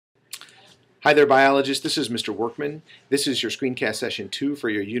Hi there, biologists. This is Mr. Workman. This is your screencast session 2 for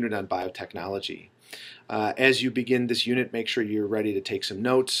your unit on biotechnology. As you begin this unit, make sure you're ready to take some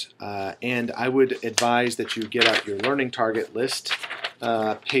notes, and I would advise that you get out your learning target list,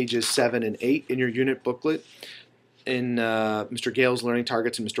 pages 7 and 8 in your unit booklet. In Mr. Gale's learning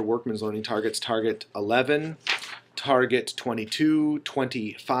targets and Mr. Workman's learning targets, target 11, target 22,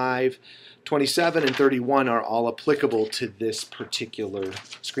 25, 27, and 31 are all applicable to this particular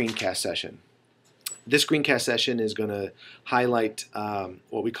screencast session. This screencast session is going to highlight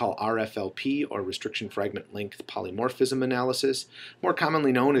what we call RFLP, or restriction fragment length polymorphism analysis, more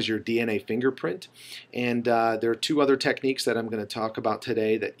commonly known as your DNA fingerprint. And there are two other techniques that I'm going to talk about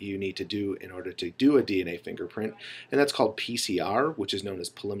today that you need to do in order to do a DNA fingerprint, and that's called PCR, which is known as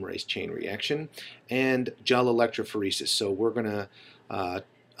polymerase chain reaction, and gel electrophoresis. So we're going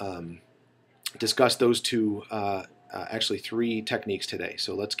to discuss those two, actually 3 techniques today.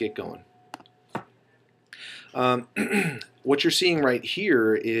 So let's get going. What you're seeing right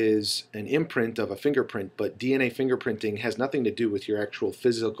here is an imprint of a fingerprint, but DNA fingerprinting has nothing to do with your actual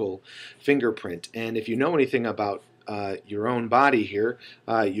physical fingerprint. And if you know anything about your own body here,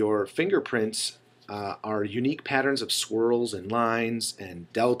 your fingerprints are unique patterns of swirls and lines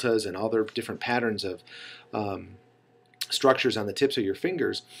and deltas and other different patterns of structures on the tips of your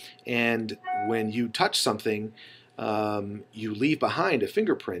fingers. And when you touch something, you leave behind a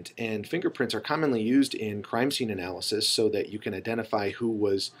fingerprint, and fingerprints are commonly used in crime scene analysis so that you can identify who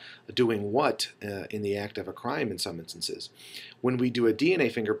was doing what in the act of a crime in some instances. When we do a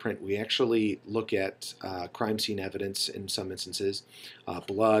DNA fingerprint, we actually look at crime scene evidence in some instances,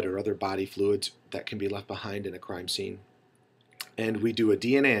 blood or other body fluids that can be left behind in a crime scene. And we do a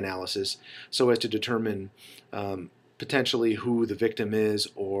DNA analysis so as to determine potentially who the victim is,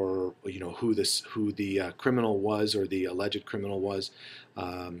 or who the criminal was, or the alleged criminal was,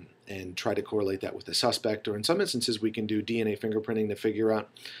 and try to correlate that with the suspect. Or in some instances, we can do DNA fingerprinting to figure out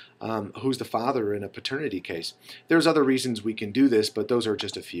who's the father in a paternity case. There's other reasons we can do this, but those are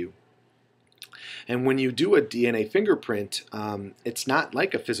just a few. And when you do a DNA fingerprint, it's not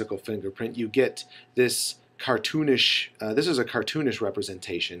like a physical fingerprint. You get this cartoonish, this is a cartoonish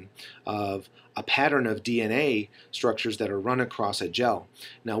representation of a pattern of DNA structures that are run across a gel.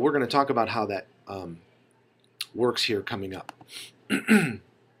 Now we're going to talk about how that works here coming up.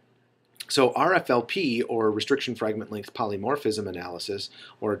 So RFLP, or restriction fragment length polymorphism analysis,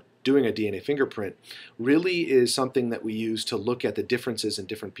 or doing a DNA fingerprint, really is something that we use to look at the differences in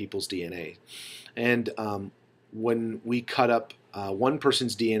different people's DNA. And when we cut up one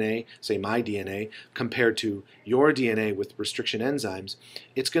person's DNA, say my DNA, compared to your DNA with restriction enzymes,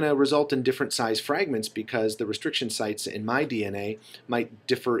 it's going to result in different size fragments because the restriction sites in my DNA might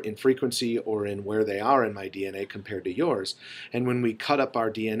differ in frequency or in where they are in my DNA compared to yours. And when we cut up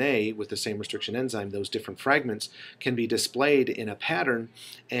our DNA with the same restriction enzyme, those different fragments can be displayed in a pattern,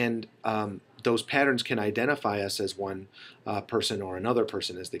 and those patterns can identify us as one person or another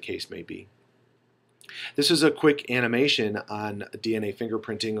person, as the case may be. This is a quick animation on DNA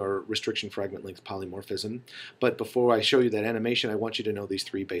fingerprinting, or restriction fragment length polymorphism. But before I show you that animation, I want you to know these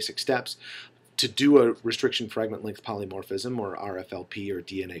 3 basic steps. To do a restriction fragment length polymorphism, or RFLP, or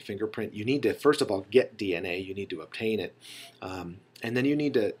DNA fingerprint, you need to, first of all, get DNA. You need to obtain it. And then you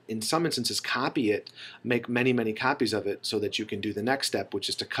need to, in some instances, copy it, make many, many copies of it so that you can do the next step, which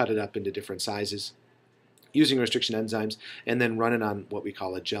is to cut it up into different sizes using restriction enzymes, and then run it on what we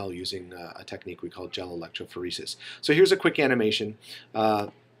call a gel using a technique we call gel electrophoresis. So here's a quick animation.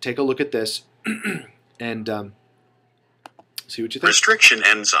 Take a look at this and see what you think. Restriction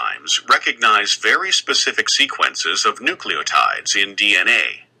enzymes recognize very specific sequences of nucleotides in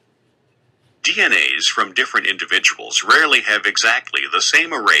DNA. DNAs from different individuals rarely have exactly the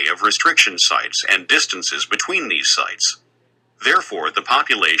same array of restriction sites and distances between these sites. Therefore, the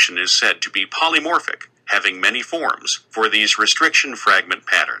population is said to be polymorphic, having many forms for these restriction fragment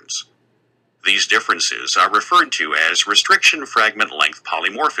patterns. These differences are referred to as restriction fragment length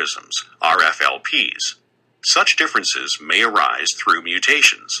polymorphisms, RFLPs. Such differences may arise through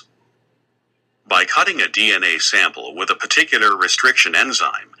mutations. By cutting a DNA sample with a particular restriction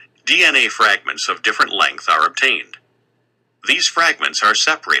enzyme, DNA fragments of different length are obtained. These fragments are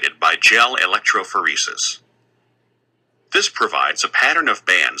separated by gel electrophoresis. This provides a pattern of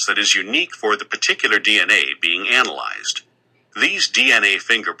bands that is unique for the particular DNA being analyzed. These DNA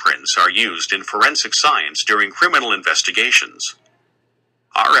fingerprints are used in forensic science during criminal investigations.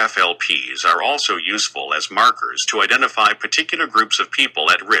 RFLPs are also useful as markers to identify particular groups of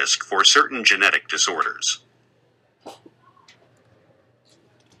people at risk for certain genetic disorders.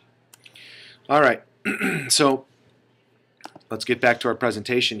 All right, so let's get back to our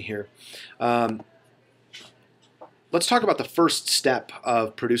presentation here. Let's talk about the first step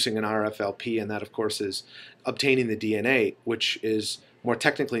of producing an RFLP, and that, of course, is obtaining the DNA, which is more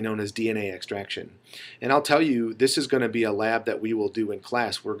technically known as DNA extraction. And I'll tell you, this is going to be a lab that we will do in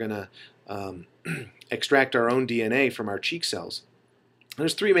class. We're going to extract our own DNA from our cheek cells.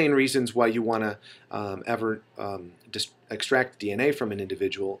 There's three main reasons why you want to extract DNA from an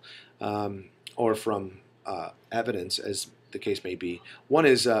individual or from evidence, as the case may be. One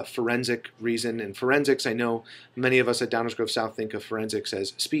is a forensic reason, and forensics, I know many of us at Downers Grove South think of forensics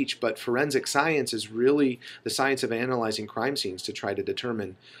as speech, but forensic science is really the science of analyzing crime scenes to try to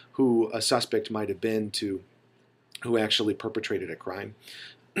determine who a suspect might have been to who actually perpetrated a crime,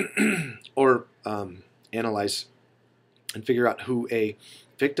 or analyze and figure out who a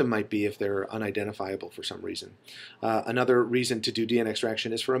victim might be if they're unidentifiable for some reason. Another reason to do DNA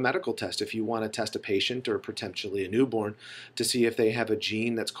extraction is for a medical test. If you want to test a patient or potentially a newborn to see if they have a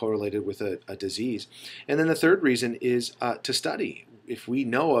gene that's correlated with a disease. And then the third reason is to study. If we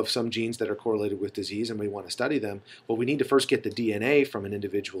know of some genes that are correlated with disease and we want to study them, well, we need to first get the DNA from an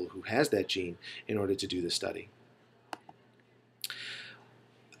individual who has that gene in order to do the study.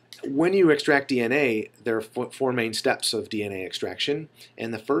 When you extract DNA, there are four main steps of DNA extraction,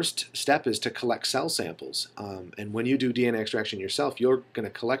 and the first step is to collect cell samples. And when you do DNA extraction yourself, you're going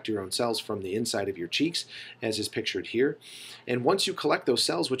to collect your own cells from the inside of your cheeks, as is pictured here. And once you collect those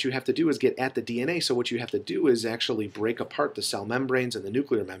cells, what you have to do is get at the DNA. So what you have to do is actually break apart the cell membranes and the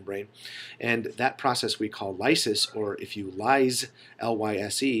nuclear membrane, and that process we call lysis, or if you lyse,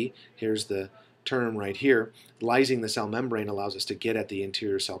 L-Y-S-E, here's the term right here, lysing the cell membrane allows us to get at the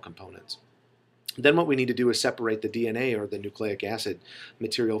interior cell components. Then what we need to do is separate the DNA, or the nucleic acid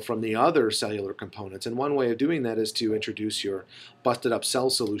material, from the other cellular components. And one way of doing that is to introduce your busted up cell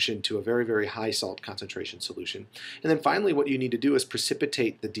solution to a very, very high salt concentration solution. And then finally what you need to do is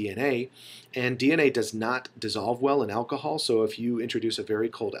precipitate the DNA. And DNA does not dissolve well in alcohol, so if you introduce a very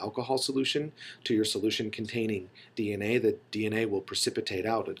cold alcohol solution to your solution containing DNA, the DNA will precipitate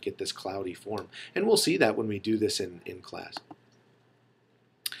out and get this cloudy form. And we'll see that when we do this in class.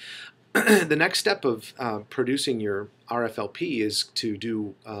 The next step of producing your RFLP is to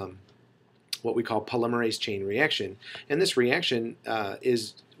do what we call polymerase chain reaction. And this reaction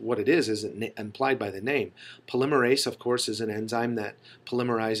is what it is implied by the name. Polymerase, of course, is an enzyme that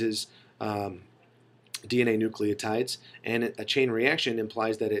polymerizes DNA nucleotides, and a chain reaction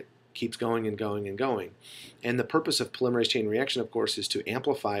implies that it keeps going and going and going. And the purpose of polymerase chain reaction, of course, is to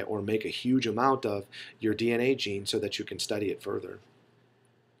amplify or make a huge amount of your DNA gene so that you can study it further.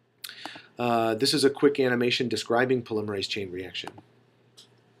 This is a quick animation describing polymerase chain reaction.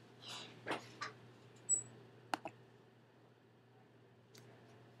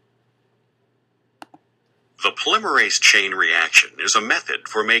 The polymerase chain reaction is a method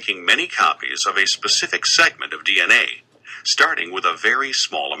for making many copies of a specific segment of DNA, starting with a very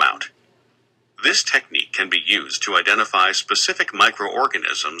small amount. This technique can be used to identify specific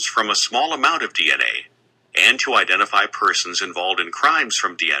microorganisms from a small amount of DNA, and to identify persons involved in crimes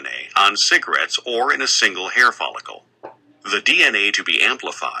from DNA on cigarettes or in a single hair follicle. The DNA to be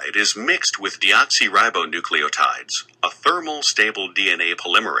amplified is mixed with deoxyribonucleotides, a thermal stable DNA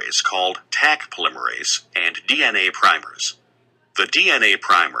polymerase called Taq polymerase, and DNA primers. The DNA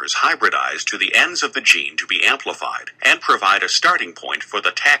primers hybridize to the ends of the gene to be amplified and provide a starting point for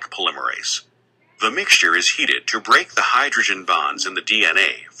the Taq polymerase. The mixture is heated to break the hydrogen bonds in the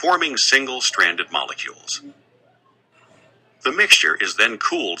DNA, forming single-stranded molecules. The mixture is then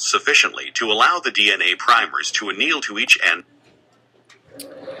cooled sufficiently to allow the DNA primers to anneal to each end.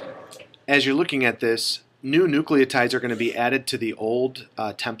 As you're looking at this, new nucleotides are going to be added to the old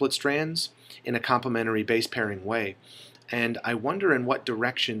template strands in a complementary base pairing way. And I wonder in what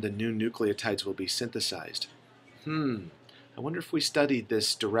direction the new nucleotides will be synthesized. I wonder if we studied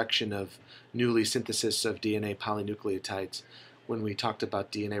this direction of newly synthesis of DNA polynucleotides when we talked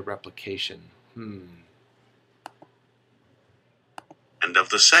about DNA replication. And of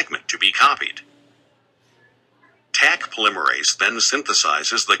the segment to be copied. Taq polymerase then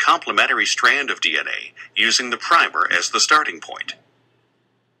synthesizes the complementary strand of DNA using the primer as the starting point.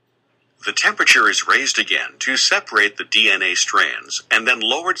 The temperature is raised again to separate the DNA strands and then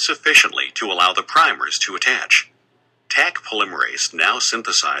lowered sufficiently to allow the primers to attach. Taq polymerase now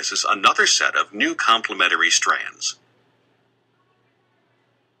synthesizes another set of new complementary strands.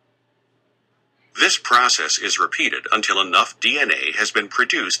 This process is repeated until enough DNA has been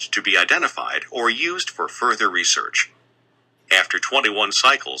produced to be identified or used for further research. After 21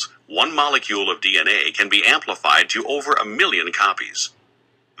 cycles, one molecule of DNA can be amplified to over 1 million copies.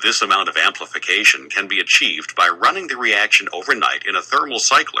 This amount of amplification can be achieved by running the reaction overnight in a thermal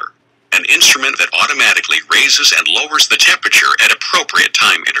cycler, an instrument that automatically raises and lowers the temperature at appropriate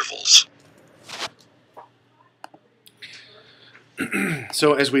time intervals.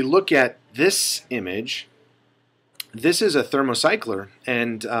 So as we look at this image, this is a thermocycler,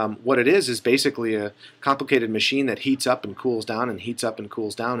 and what it is basically a complicated machine that heats up and cools down and heats up and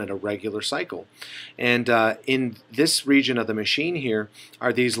cools down at a regular cycle. And in this region of the machine here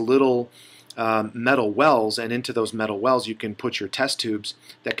are these little metal wells, and into those metal wells you can put your test tubes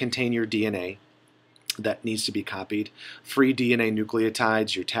that contain your DNA that needs to be copied, free DNA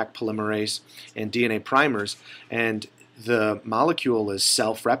nucleotides, your Taq polymerase, and DNA primers. And the molecule is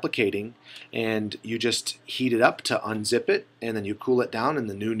self-replicating, and you just heat it up to unzip it, and then you cool it down, and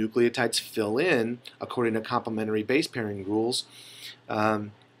the new nucleotides fill in according to complementary base pairing rules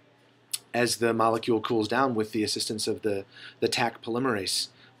as the molecule cools down with the assistance of the Taq polymerase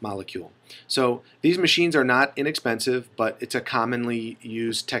molecule. So these machines are not inexpensive, but it's a commonly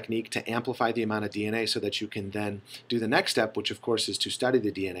used technique to amplify the amount of DNA so that you can then do the next step, which of course is to study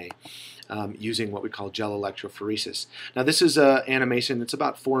the DNA using what we call gel electrophoresis. Now this is an animation that's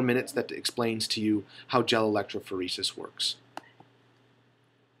about 4 minutes that explains to you how gel electrophoresis works.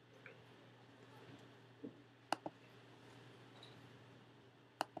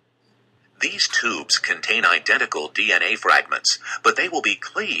 These tubes contain identical DNA fragments, but they will be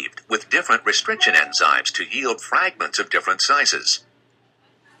cleaved with different restriction enzymes to yield fragments of different sizes.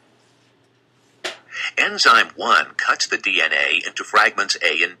 Enzyme 1 cuts the DNA into fragments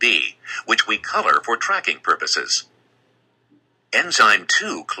A and B, which we color for tracking purposes. Enzyme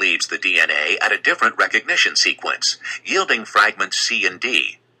 2 cleaves the DNA at a different recognition sequence, yielding fragments C and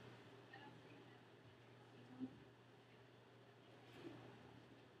D.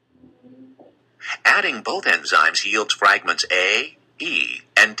 Adding both enzymes yields fragments A, E,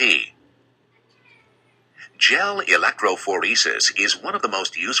 and D. Gel electrophoresis is one of the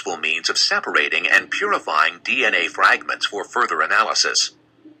most useful means of separating and purifying DNA fragments for further analysis.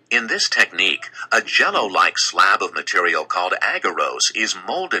 In this technique, a jello-like slab of material called agarose is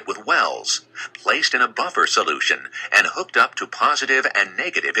molded with wells, placed in a buffer solution, and hooked up to positive and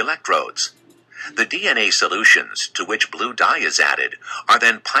negative electrodes. The DNA solutions, to which blue dye is added, are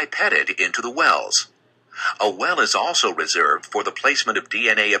then pipetted into the wells. A well is also reserved for the placement of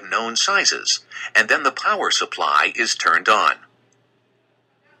DNA of known sizes, and then the power supply is turned on.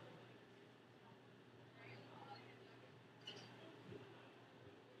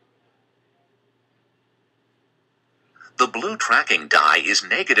 The blue tracking dye is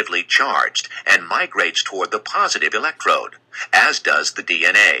negatively charged and migrates toward the positive electrode, as does the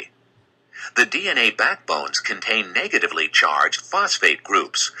DNA. The DNA backbones contain negatively charged phosphate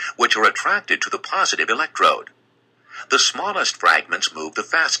groups, which are attracted to the positive electrode. The smallest fragments move the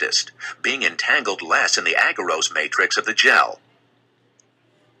fastest, being entangled less in the agarose matrix of the gel.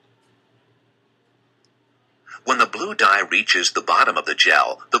 When the blue dye reaches the bottom of the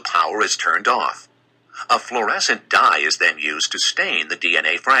gel, the power is turned off. A fluorescent dye is then used to stain the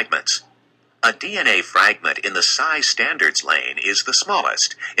DNA fragments. A DNA fragment in the size standards lane is the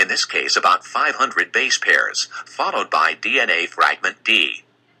smallest, in this case about 500 base pairs, followed by DNA fragment D.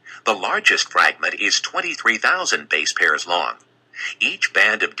 The largest fragment is 23,000 base pairs long. Each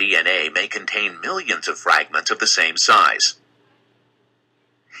band of DNA may contain millions of fragments of the same size.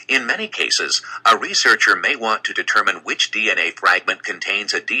 In many cases, a researcher may want to determine which DNA fragment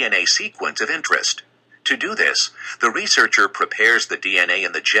contains a DNA sequence of interest. To do this, the researcher prepares the DNA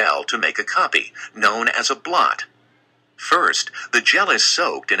in the gel to make a copy, known as a blot. First, the gel is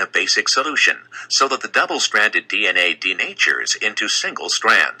soaked in a basic solution, so that the double-stranded DNA denatures into single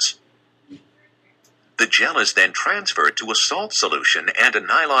strands. The gel is then transferred to a salt solution, and a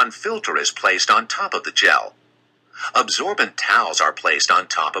nylon filter is placed on top of the gel. Absorbent towels are placed on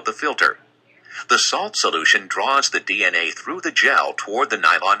top of the filter. The salt solution draws the DNA through the gel toward the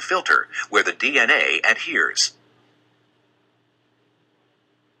nylon filter, where the DNA adheres.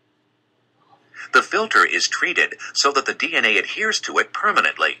 The filter is treated so that the DNA adheres to it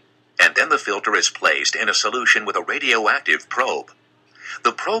permanently, and then the filter is placed in a solution with a radioactive probe.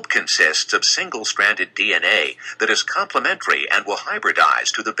 The probe consists of single-stranded DNA that is complementary and will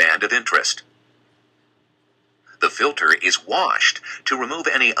hybridize to the band of interest. The filter is washed to remove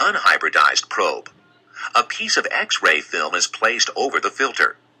any unhybridized probe. A piece of X-ray film is placed over the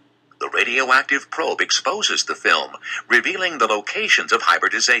filter. The radioactive probe exposes the film, revealing the locations of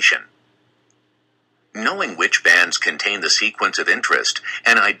hybridization. Knowing which bands contain the sequence of interest,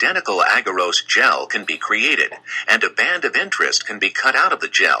 an identical agarose gel can be created, and a band of interest can be cut out of the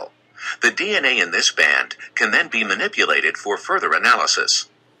gel. The DNA in this band can then be manipulated for further analysis.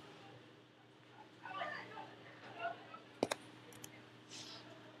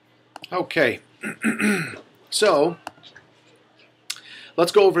 Okay, so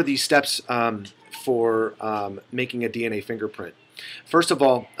let's go over these steps for making a DNA fingerprint. First of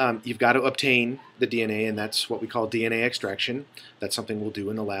all, you've got to obtain the DNA, and that's what we call DNA extraction. That's something we'll do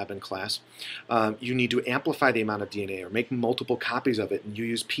in the lab in class. You need to amplify the amount of DNA or make multiple copies of it, and you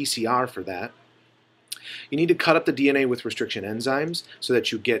use PCR for that. You need to cut up the DNA with restriction enzymes so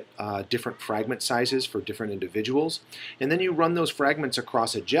that you get different fragment sizes for different individuals. And then you run those fragments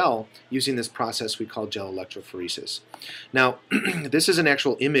across a gel using this process we call gel electrophoresis. Now, this is an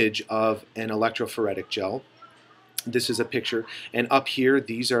actual image of an electrophoretic gel. This is a picture, and up here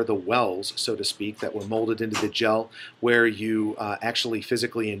these are the wells, so to speak, that were molded into the gel where you actually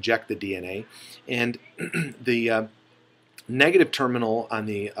physically inject the DNA. And the negative terminal on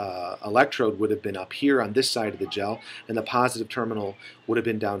the electrode would have been up here on this side of the gel, and the positive terminal would have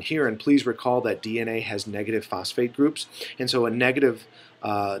been down here. And please recall that DNA has negative phosphate groups, and so a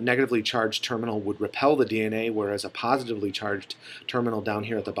negatively charged terminal would repel the DNA, whereas a positively charged terminal down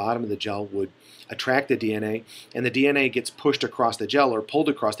here at the bottom of the gel would attract the DNA, and the DNA gets pushed across the gel or pulled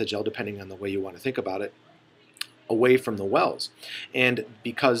across the gel, depending on the way you want to think about it, away from the wells. And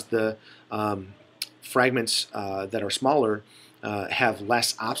because the fragments that are smaller have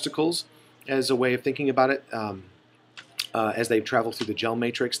less obstacles, as a way of thinking about it, as they travel through the gel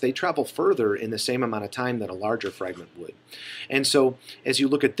matrix, they travel further in the same amount of time that a larger fragment would. And so as you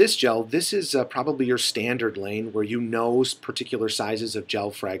look at this gel, this is probably your standard lane where you know particular sizes of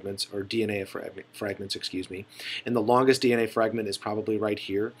gel fragments, or DNA fragments, excuse me. And the longest DNA fragment is probably right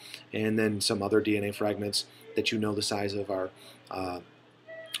here, and then some other DNA fragments that you know the size of are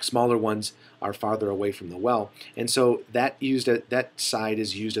smaller ones are farther away from the well. And so that side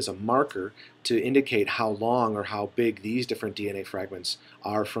is used as a marker to indicate how long or how big these different DNA fragments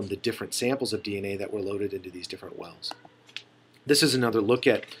are from the different samples of DNA that were loaded into these different wells. This is another look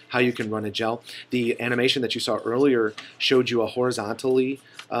at how you can run a gel. The animation that you saw earlier showed you a horizontally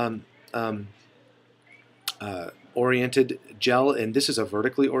oriented gel, and this is a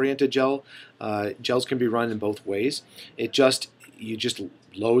vertically oriented gel. Gels can be run in both ways. You just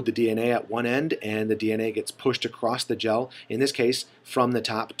load the DNA at one end, and the DNA gets pushed across the gel, in this case from the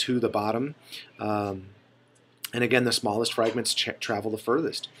top to the bottom. And again, the smallest fragments travel the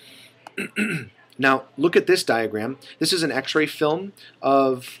furthest. Now, look at this diagram. This is an X-ray film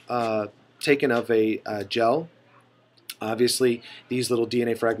taken of a gel. Obviously, these little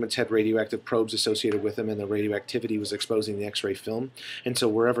DNA fragments had radioactive probes associated with them, and the radioactivity was exposing the X-ray film. And so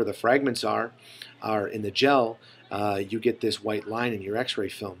wherever the fragments are in the gel, you get this white line in your X-ray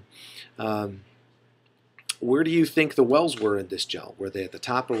film. Where do you think the wells were in this gel? Were they at the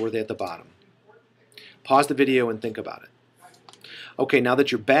top or were they at the bottom? Pause the video and think about it. Okay, now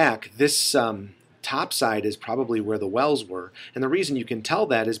that you're back, this top side is probably where the wells were. And the reason you can tell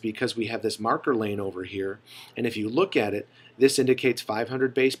that is because we have this marker lane over here. And if you look at it, this indicates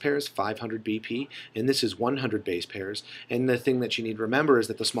 500 base pairs, 500 BP, and this is 100 base pairs. And the thing that you need to remember is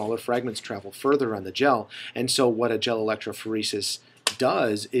that the smaller fragments travel further on the gel. And so what a gel electrophoresis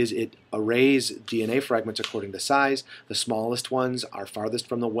does is it arrays DNA fragments according to size. The smallest ones are farthest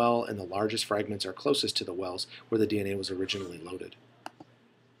from the well, and the largest fragments are closest to the wells where the DNA was originally loaded.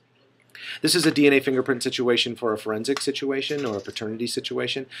 This is a DNA fingerprint situation for a forensic situation or a paternity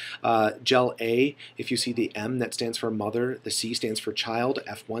situation. Gel A, if you see the M, that stands for mother, the C stands for child,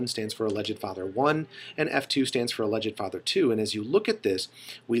 F1 stands for alleged father 1, and F2 stands for alleged father 2. And as you look at this,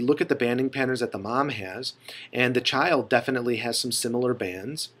 we look at the banding patterns that the mom has, and the child definitely has some similar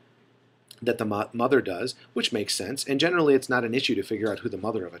bands that the mother does, which makes sense. And generally it's not an issue to figure out who the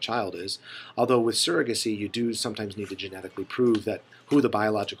mother of a child is, although with surrogacy you do sometimes need to genetically prove that who the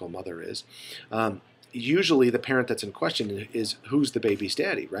biological mother is. Usually the parent that's in question is who's the baby's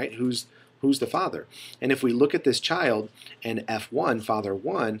daddy, right? Who's the father? And if we look at this child and F1, father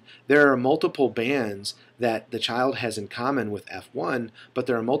 1, there are multiple bands that the child has in common with F1, but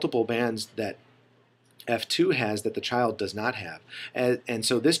there are multiple bands that F2 has that the child does not have. And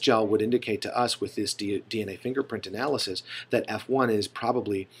so this gel would indicate to us with this DNA fingerprint analysis that F1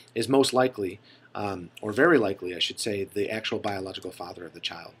 is most likely, or very likely I should say, the actual biological father of the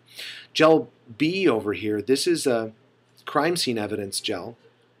child. Gel B over here, this is a crime scene evidence gel.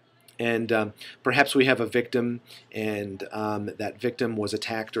 And perhaps we have a victim, and that victim was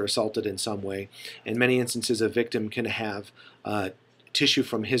attacked or assaulted in some way. In many instances, a victim can have tissue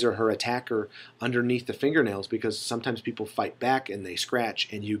from his or her attacker underneath the fingernails, because sometimes people fight back and they scratch,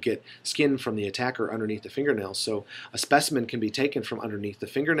 and you get skin from the attacker underneath the fingernails. So a specimen can be taken from underneath the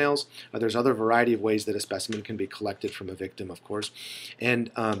fingernails. There's other variety of ways that a specimen can be collected from a victim, of course. And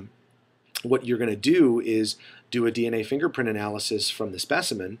what you're going to do is do a DNA fingerprint analysis from the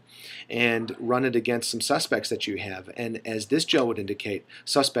specimen and run it against some suspects that you have. And as this gel would indicate,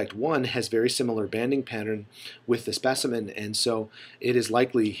 suspect 1 has very similar banding pattern with the specimen, and so it is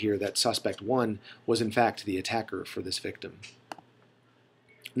likely here that suspect 1 was in fact the attacker for this victim.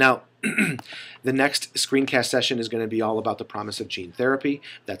 Now, the next screencast session is going to be all about the promise of gene therapy.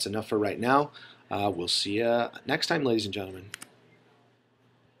 That's enough for right now. We'll see you next time, ladies and gentlemen.